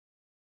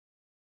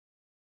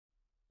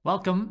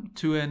Welcome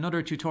to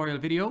another tutorial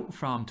video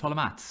from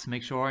Maths.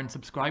 Make sure and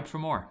subscribe for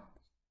more.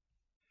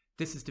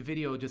 This is the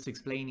video just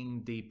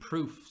explaining the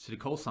proof to the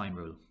cosine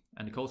rule.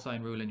 And the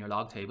cosine rule in your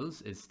log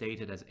tables is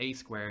stated as a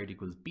squared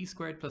equals b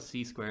squared plus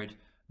c squared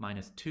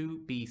minus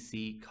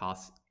 2bc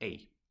cos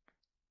a.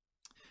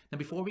 Now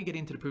before we get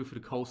into the proof of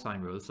the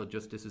cosine rule, so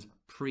just this is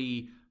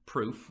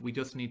pre-proof, we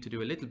just need to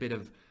do a little bit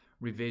of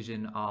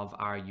revision of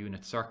our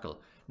unit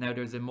circle. Now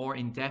there's a more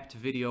in-depth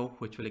video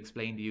which will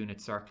explain the unit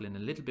circle in a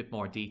little bit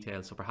more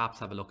detail, so perhaps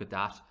have a look at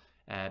that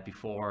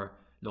before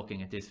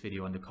looking at this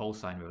video on the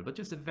cosine rule. But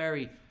just a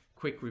very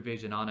quick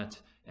revision on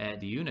it.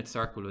 The unit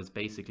circle was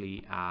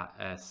basically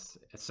a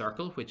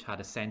circle which had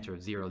a center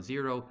of 0,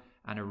 0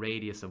 and a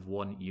radius of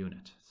 1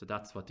 unit. So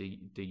that's what the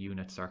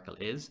unit circle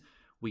is.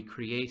 We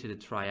created a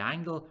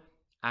triangle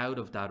out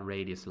of that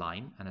radius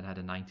line and it had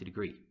a 90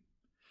 degree.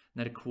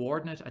 Now the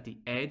coordinate at the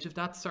edge of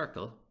that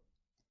circle,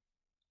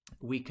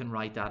 we can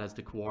write that as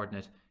the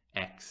coordinate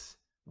x,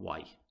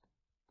 y.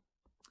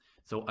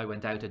 So I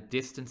went out a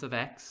distance of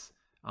x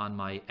on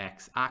my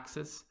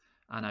x-axis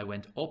and I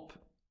went up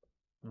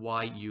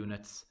y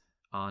units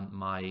on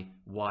my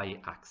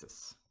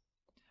y-axis.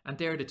 And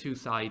they're the two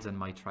sides on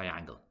my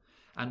triangle.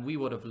 And we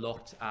would have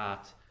looked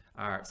at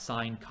our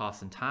sine,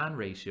 cos and tan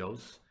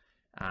ratios,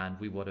 and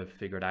we would have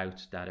figured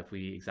out that if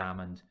we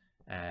examined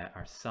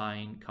our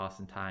sine, cos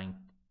and tan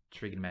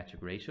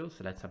trigonometric ratios,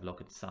 so let's have a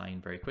look at sine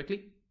very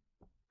quickly,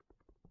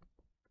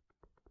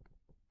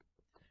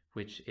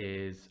 which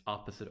is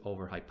opposite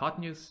over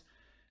hypotenuse.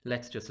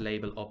 Let's just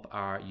label up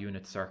our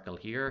unit circle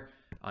here.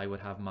 I would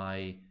have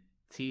my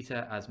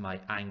theta as my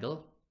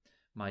angle.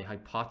 My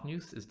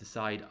hypotenuse is the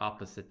side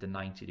opposite the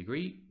 90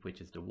 degree, which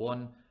is the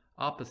 1.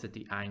 Opposite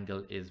the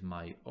angle is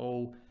my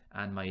O,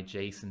 and my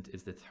adjacent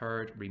is the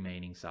third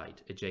remaining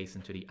side,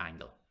 adjacent to the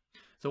angle.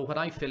 So when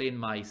I fill in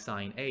my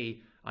sine A,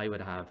 I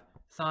would have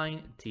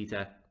sine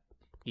theta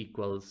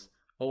equals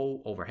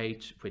O over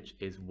H, which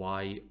is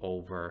Y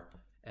over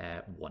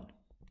 1.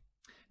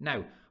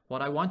 Now,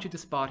 what I want you to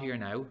spot here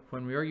now,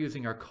 when we're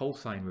using our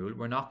cosine rule,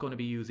 we're not going to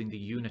be using the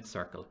unit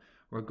circle.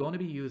 We're going to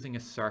be using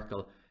a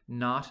circle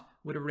not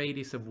with a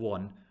radius of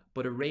 1,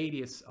 but a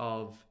radius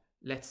of,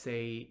 let's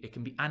say, it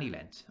can be any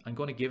length. I'm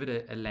going to give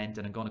it a length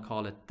and I'm going to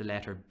call it the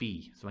letter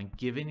B. So I'm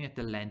giving it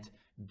the length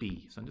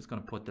B. So I'm just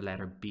going to put the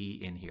letter B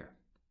in here.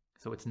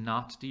 So it's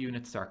not the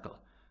unit circle.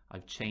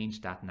 I've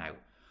changed that now.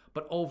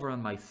 But over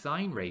on my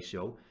sine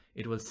ratio,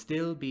 it will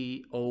still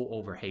be O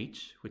over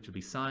H, which will be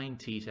sine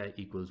theta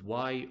equals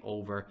Y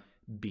over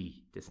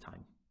B this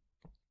time.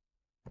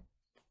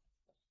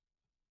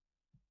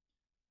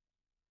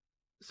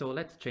 So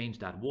let's change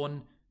that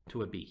 1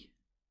 to a B.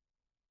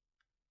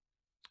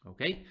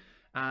 Okay,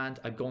 and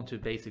I'm going to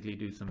basically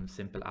do some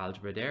simple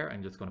algebra there.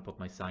 I'm just going to put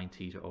my sine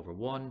theta over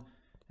 1,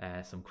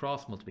 some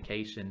cross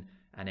multiplication,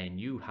 and then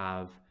you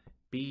have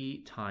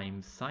B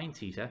times sine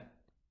theta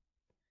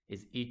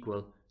is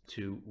equal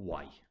to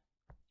Y.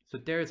 So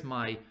there's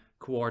my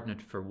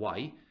coordinate for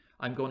Y.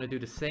 I'm going to do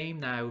the same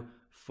now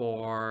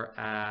for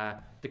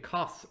the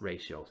cos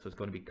ratio. So it's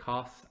going to be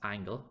cos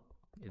angle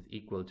is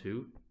equal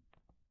to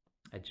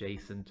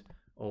adjacent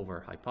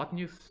over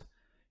hypotenuse.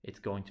 It's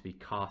going to be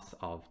cos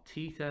of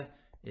theta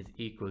is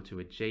equal to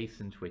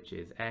adjacent, which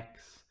is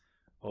x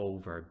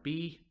over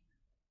b.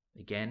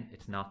 Again,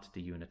 it's not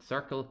the unit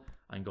circle.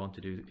 I'm going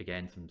to do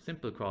again some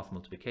simple cross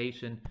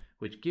multiplication,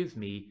 which gives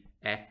me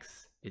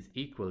x is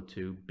equal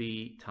to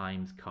b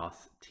times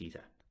cos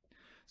theta.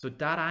 So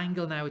that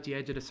angle now at the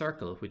edge of the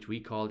circle, which we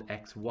called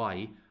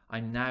xy,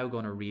 I'm now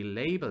going to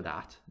relabel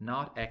that,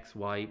 not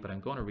xy, but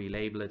I'm going to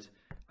relabel it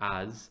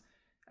as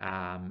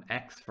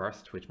x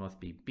first, which must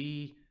be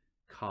b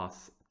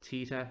cos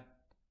theta,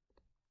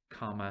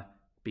 comma,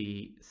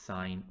 b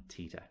sine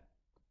theta.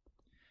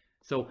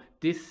 So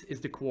this is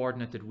the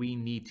coordinate that we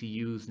need to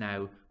use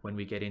now when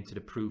we get into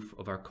the proof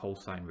of our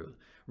cosine rule.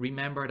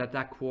 Remember that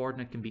that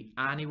coordinate can be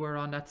anywhere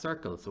on that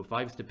circle. So if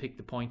I was to pick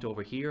the point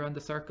over here on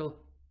the circle,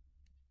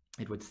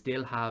 it would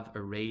still have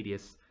a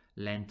radius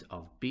length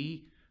of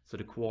b. So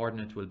the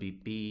coordinate will be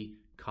b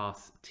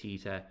cos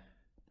theta,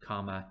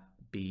 comma,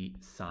 b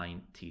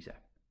sine theta.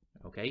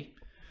 Okay,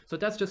 so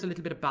that's just a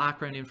little bit of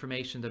background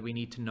information that we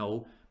need to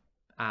know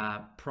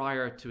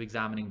prior to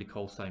examining the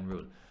cosine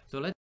rule.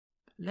 So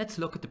let's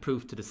look at the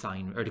proof to the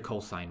sine or the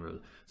cosine rule.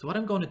 So what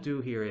I'm going to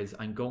do here is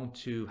I'm going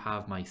to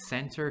have my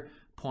center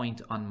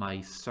point on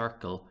my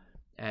circle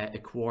a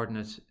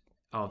coordinate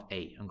of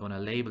A. I'm going to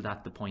label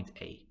that the point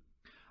A.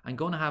 I'm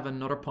going to have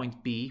another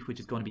point B, which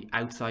is going to be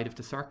outside of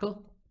the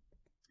circle,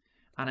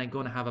 and I'm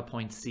going to have a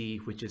point C,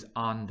 which is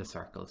on the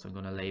circle. So I'm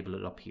going to label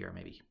it up here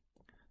maybe.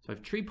 So I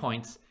have 3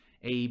 points,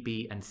 A,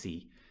 B and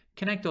C.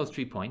 Connect those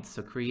 3 points,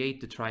 so create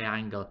the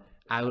triangle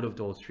out of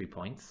those 3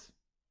 points.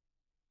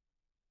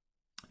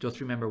 Just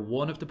remember,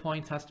 one of the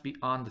points has to be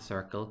on the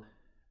circle,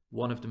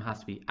 one of them has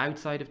to be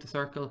outside of the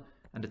circle,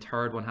 and the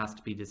third one has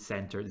to be the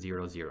center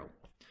 0, 0.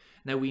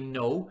 Now we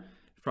know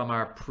from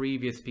our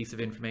previous piece of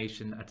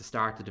information at the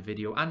start of the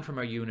video and from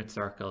our unit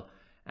circle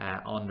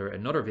under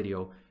another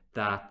video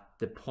that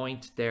the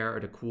point there, or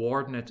the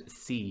coordinate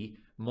C,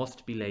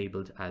 must be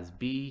labeled as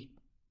b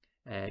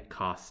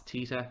cos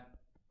theta,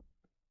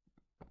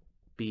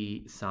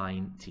 b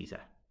sine theta.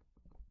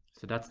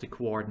 So that's the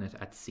coordinate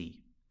at C.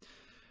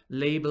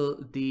 Label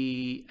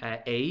the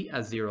A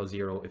as 0,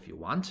 0 if you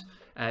want.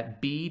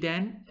 B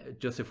then,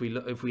 just if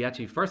we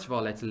actually, first of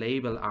all, let's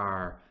label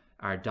our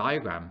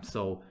diagram.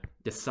 So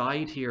the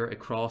side here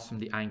across from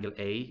the angle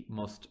A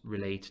must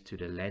relate to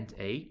the length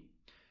A.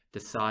 The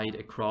side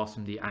across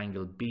from the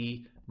angle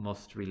B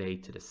must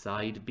relate to the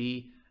side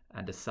B.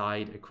 And the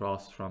side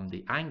across from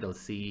the angle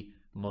C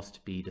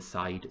must be the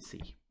side C.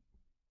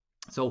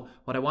 So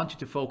what I want you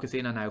to focus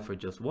in on now for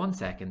just 1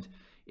 second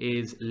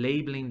is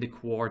labeling the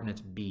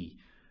coordinate B.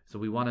 So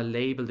we want to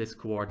label this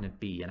coordinate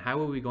B. And how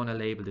are we going to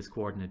label this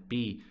coordinate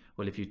B?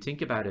 Well, if you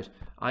think about it,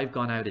 I've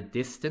gone out a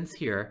distance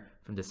here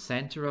from the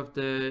center of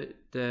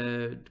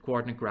the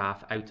coordinate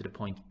graph out to the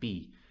point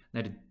B.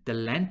 Now the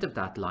length of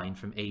that line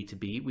from A to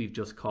B, we've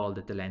just called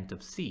it the length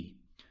of C.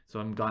 So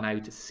I'm gone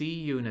out C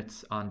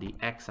units on the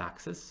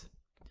x-axis,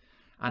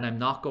 and I'm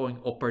not going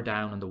up or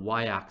down on the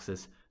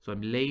y-axis. So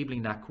I'm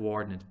labeling that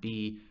coordinate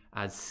B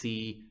as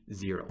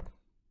C0.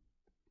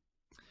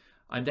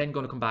 I'm then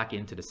going to come back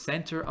into the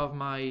center of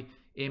my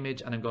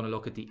image, and I'm going to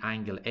look at the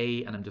angle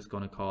A, and I'm just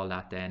going to call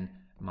that then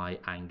my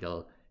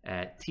angle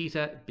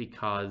theta,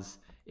 because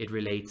it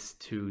relates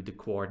to the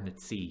coordinate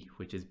C,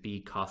 which is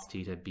b cos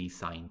theta, b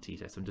sine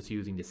theta. So I'm just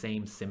using the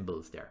same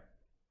symbols there.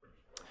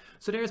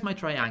 So there's my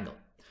triangle.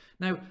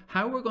 Now,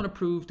 how we're going to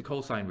prove the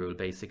cosine rule,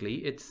 basically,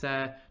 it's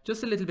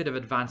just a little bit of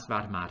advanced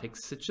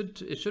mathematics. It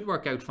should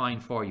work out fine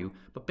for you.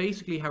 But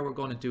basically how we're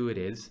going to do it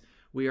is,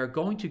 we are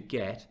going to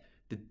get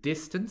the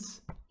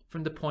distance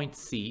from the point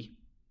C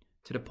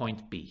to the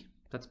point B.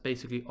 That's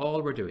basically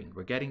all we're doing.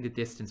 We're getting the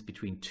distance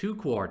between two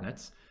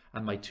coordinates,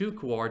 and my two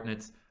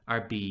coordinates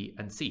are B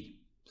and C.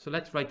 So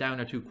let's write down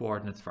our two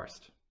coordinates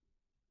first.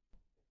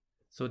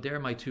 So there are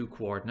my two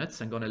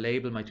coordinates. I'm going to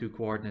label my two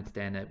coordinates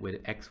then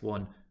with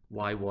x1,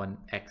 y1,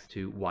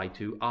 x2,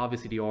 y2.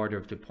 Obviously the order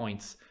of the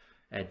points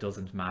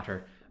doesn't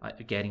matter.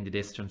 Getting the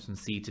distance from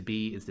C to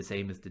B is the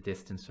same as the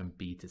distance from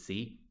B to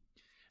C.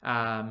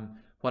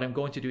 What I'm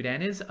going to do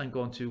then is I'm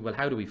going to, well,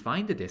 how do we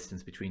find the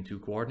distance between two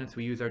coordinates?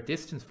 We use our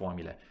distance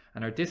formula,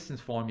 and our distance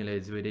formula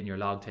is within your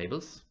log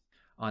tables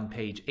on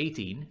page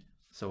 18.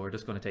 So we're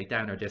just going to take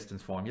down our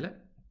distance formula.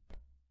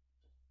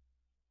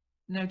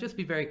 Now just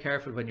be very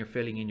careful when you're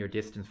filling in your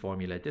distance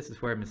formula. This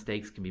is where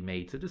mistakes can be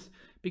made, so just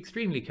be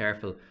extremely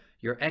careful.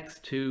 Your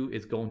x2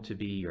 is going to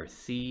be your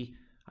C.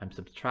 I'm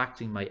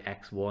subtracting my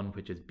x1,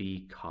 which is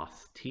b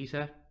cos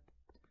theta,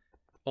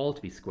 all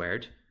to be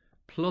squared,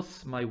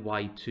 plus my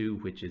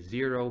y2, which is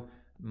 0,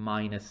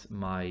 minus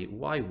my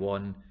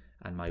y1,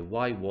 and my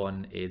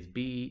y1 is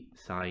b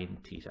sine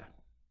theta.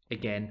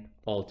 Again,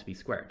 all to be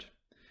squared.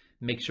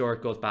 Make sure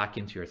it goes back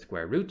into your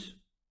square root.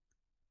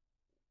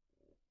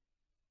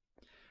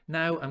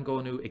 Now I'm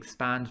going to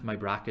expand my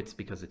brackets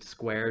because it's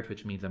squared,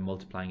 which means I'm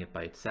multiplying it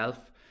by itself.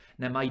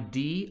 Now my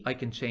d I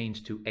can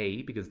change to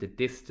a, because the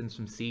distance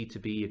from C to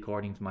B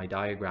according to my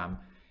diagram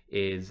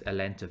is a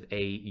length of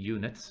a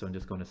units. So I'm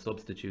just going to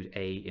substitute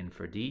a in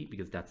for d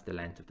because that's the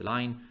length of the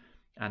line.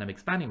 And I'm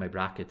expanding my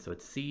bracket, so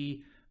it's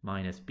C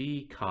minus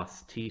b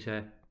cos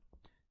theta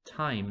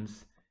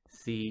times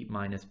C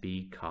minus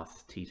b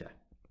cos theta.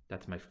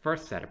 That's my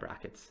first set of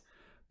brackets.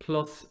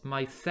 Plus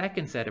my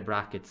second set of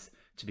brackets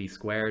to be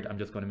squared. I'm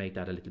just going to make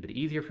that a little bit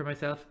easier for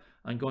myself.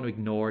 I'm going to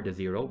ignore the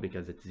 0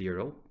 because it's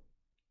 0.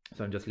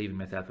 So I'm just leaving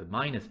myself with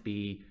minus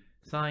b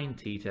sine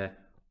theta,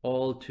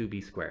 all to be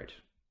squared.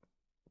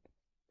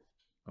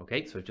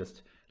 Okay, so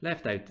just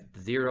left out the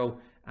 0.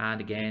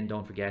 And again,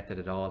 don't forget that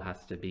it all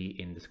has to be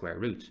in the square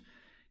root.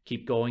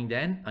 Keep going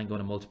then. I'm going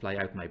to multiply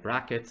out my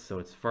brackets. So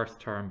it's first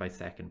term by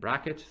second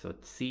bracket. So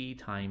it's C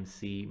times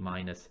C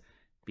minus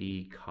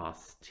b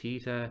cos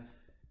theta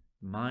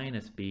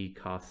minus b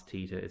cos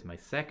theta is my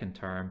second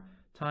term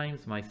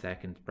times my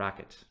second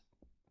bracket.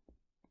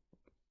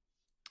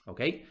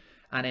 Okay,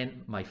 and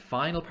then my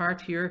final part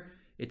here,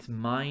 it's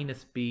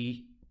minus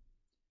b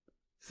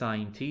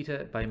sine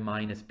theta by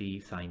minus b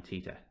sine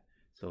theta.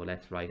 So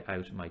let's write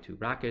out my two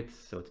brackets.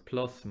 So it's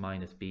plus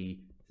minus b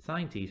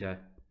sine theta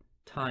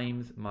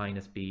times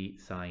minus b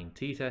sine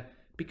theta,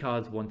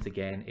 because once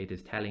again it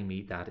is telling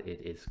me that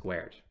it is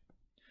squared.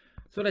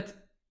 So let's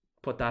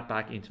put that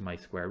back into my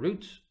square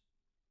root.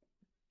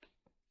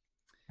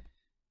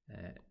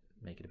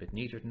 Make it a bit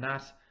neater than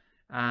that,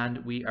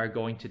 and we are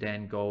going to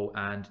then go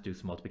and do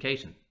some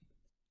multiplication.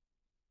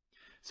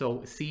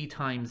 So C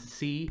times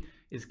C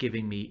is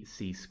giving me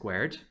C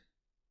squared.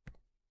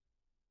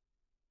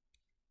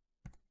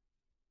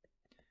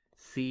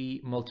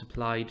 C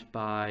multiplied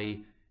by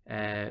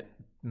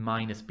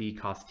minus b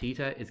cos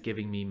theta is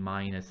giving me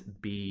minus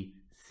b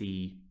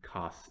c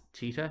cos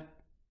theta.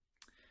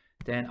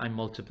 Then I'm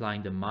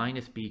multiplying the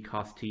minus b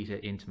cos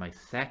theta into my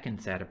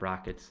second set of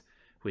brackets,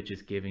 which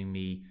is giving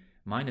me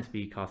minus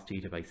b cos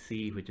theta by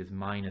c, which is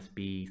minus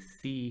b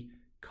c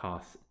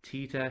cos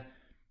theta.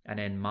 And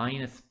then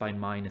minus by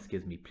minus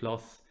gives me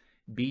plus,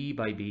 b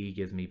by b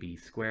gives me b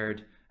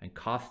squared, And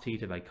cos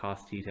theta by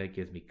cos theta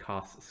gives me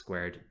cos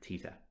squared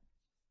theta.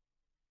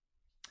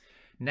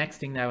 Next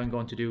thing now I'm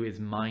going to do is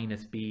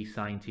minus b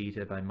sine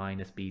theta by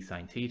minus b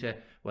sine theta.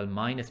 Well,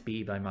 minus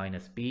b by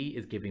minus b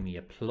is giving me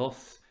a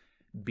plus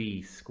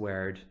b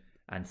squared,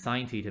 and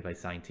sine theta by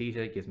sine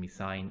theta gives me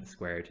sine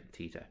squared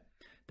theta.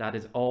 That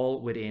is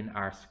all within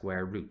our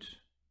square root.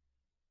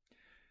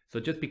 So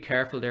just be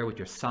careful there with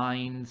your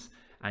sines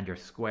and your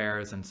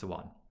squares and so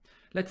on.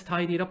 Let's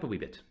tidy it up a wee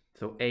bit.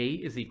 So a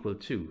is equal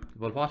to,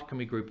 well, what can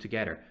we group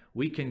together?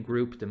 We can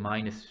group the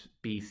minus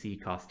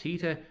bc cos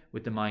theta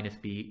with the minus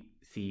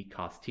bc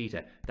cos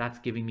theta. That's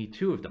giving me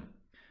two of them.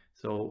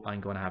 So I'm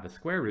going to have a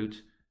square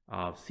root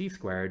of c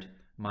squared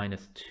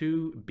minus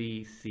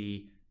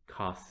 2bc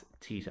cos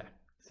theta.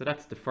 So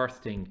that's the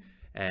first thing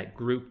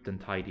grouped and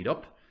tidied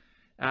up.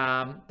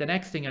 The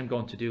next thing I'm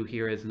going to do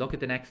here is look at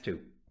the next two.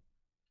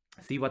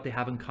 See what they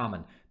have in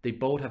common. They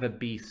both have a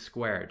b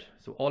squared.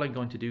 So all I'm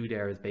going to do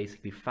there is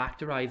basically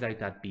factorize out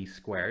that b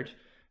squared.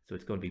 So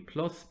it's going to be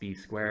plus b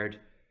squared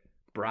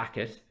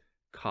bracket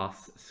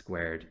cos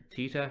squared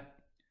theta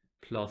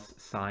plus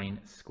sine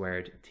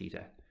squared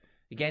theta.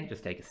 Again,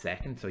 just take a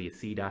second so you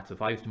see that. So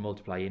if I was to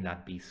multiply in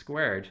that b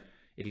squared,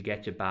 it'll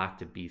get you back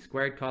to b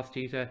squared cos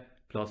theta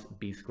plus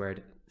b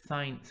squared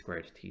sine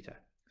squared theta.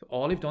 So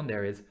all I've done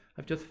there is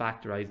I've just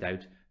factorized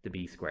out the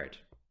b squared.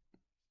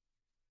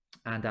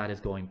 And that is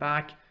going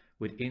back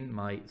within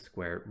my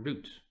square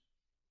root.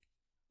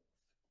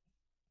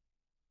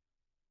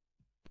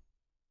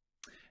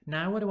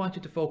 Now what I want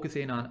you to focus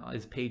in on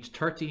is page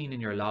 13 in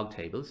your log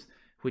tables,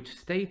 which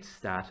states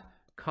that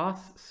cos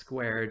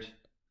squared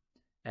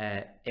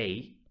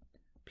a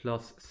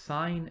plus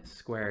sine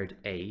squared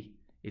a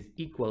is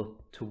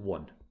equal to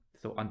 1.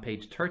 So on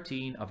page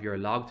 13 of your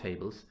log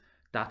tables,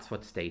 that's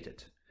what's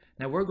stated.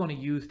 Now we're going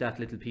to use that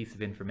little piece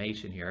of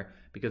information here,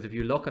 because if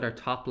you look at our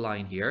top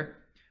line here,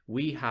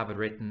 we have it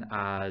written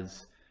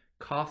as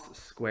cos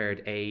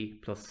squared a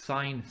plus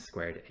sine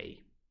squared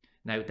a.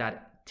 Now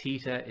that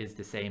theta is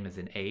the same as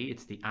in a,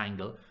 it's the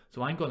angle.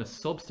 So I'm going to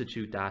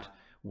substitute that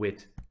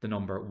with the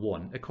number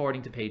 1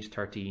 according to page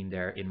 13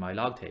 there in my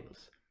log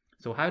tables.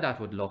 So how that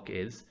would look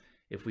is,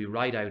 if we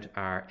write out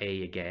our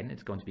a again,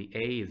 it's going to be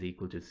a is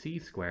equal to c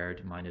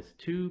squared minus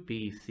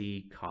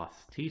 2bc cos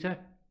theta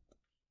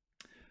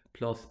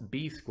plus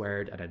b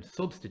squared, and I'm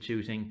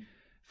substituting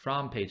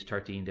from page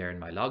 13 there in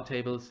my log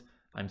tables.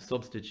 I'm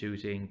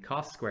substituting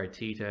cos squared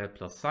theta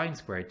plus sine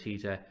squared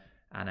theta,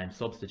 and I'm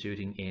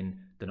substituting in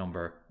the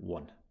number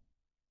 1.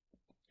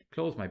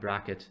 Close my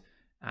bracket,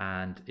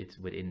 and it's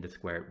within the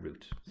square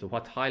root. So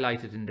what's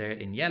highlighted in there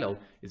in yellow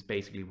is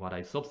basically what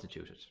I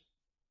substituted.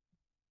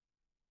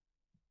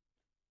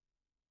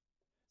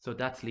 So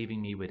that's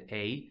leaving me with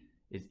a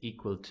is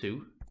equal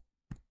to,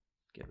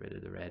 get rid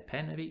of the red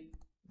pen maybe.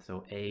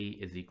 So a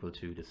is equal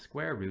to the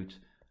square root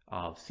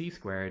of c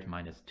squared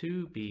minus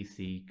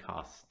 2bc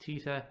cos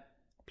theta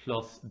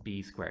plus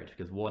b squared,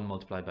 because 1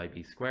 multiplied by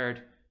b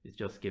squared is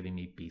just giving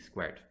me b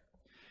squared.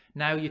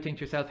 Now you think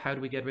to yourself, how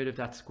do we get rid of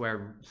that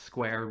square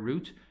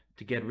root?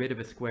 To get rid of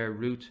a square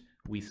root,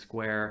 we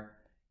square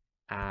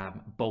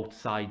both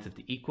sides of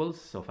the equals.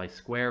 So if I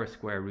square a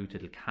square root,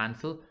 it'll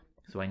cancel.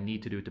 So I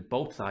need to do it to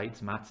both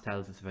sides. Maths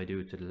tells us if I do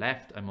it to the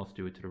left, I must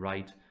do it to the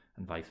right,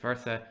 and vice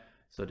versa.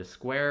 So the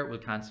square will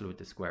cancel with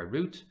the square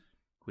root,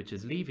 which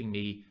is leaving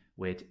me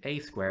with a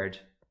squared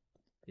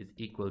is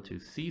equal to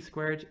c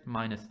squared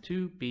minus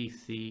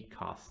 2bc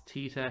cos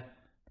theta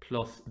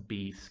plus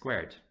b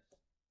squared.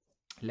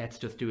 Let's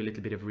just do a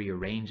little bit of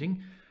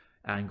rearranging.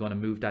 I'm going to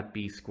move that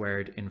b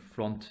squared in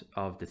front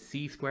of the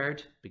c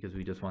squared because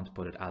we just want to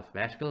put it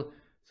alphabetical.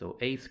 So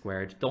a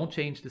squared, don't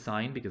change the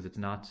sign because it's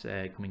not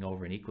coming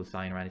over an equal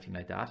sign or anything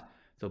like that.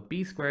 So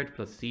b squared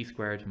plus c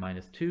squared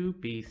minus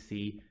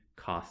 2bc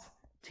cos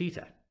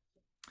theta.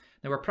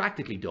 Now we're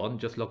practically done.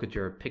 Just look at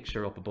your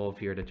picture up above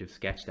here that you've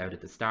sketched out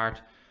at the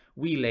start.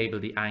 We label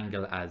the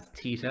angle as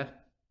theta.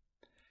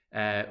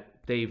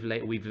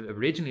 We've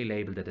originally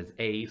labeled it as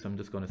a, so I'm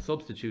just going to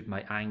substitute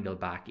my angle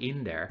back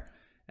in there,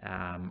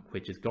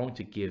 which is going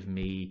to give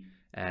me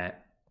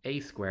a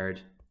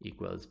squared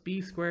equals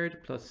b squared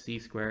plus c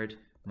squared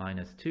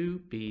minus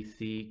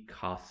 2bc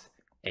cos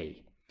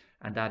a.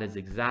 And that is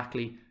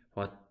exactly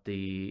what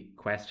the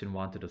question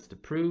wanted us to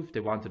prove. They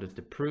wanted us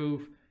to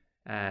prove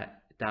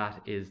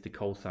that is the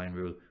cosine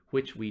rule,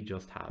 which we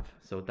just have.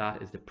 So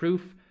that is the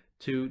proof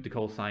to the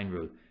cosine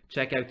rule.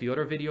 Check out the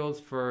other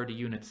videos for the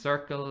unit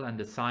circle and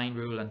the sine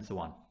rule and so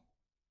on.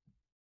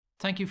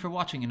 Thank you for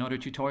watching another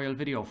tutorial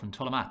video from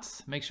Tulla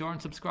Maths. Make sure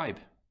and subscribe.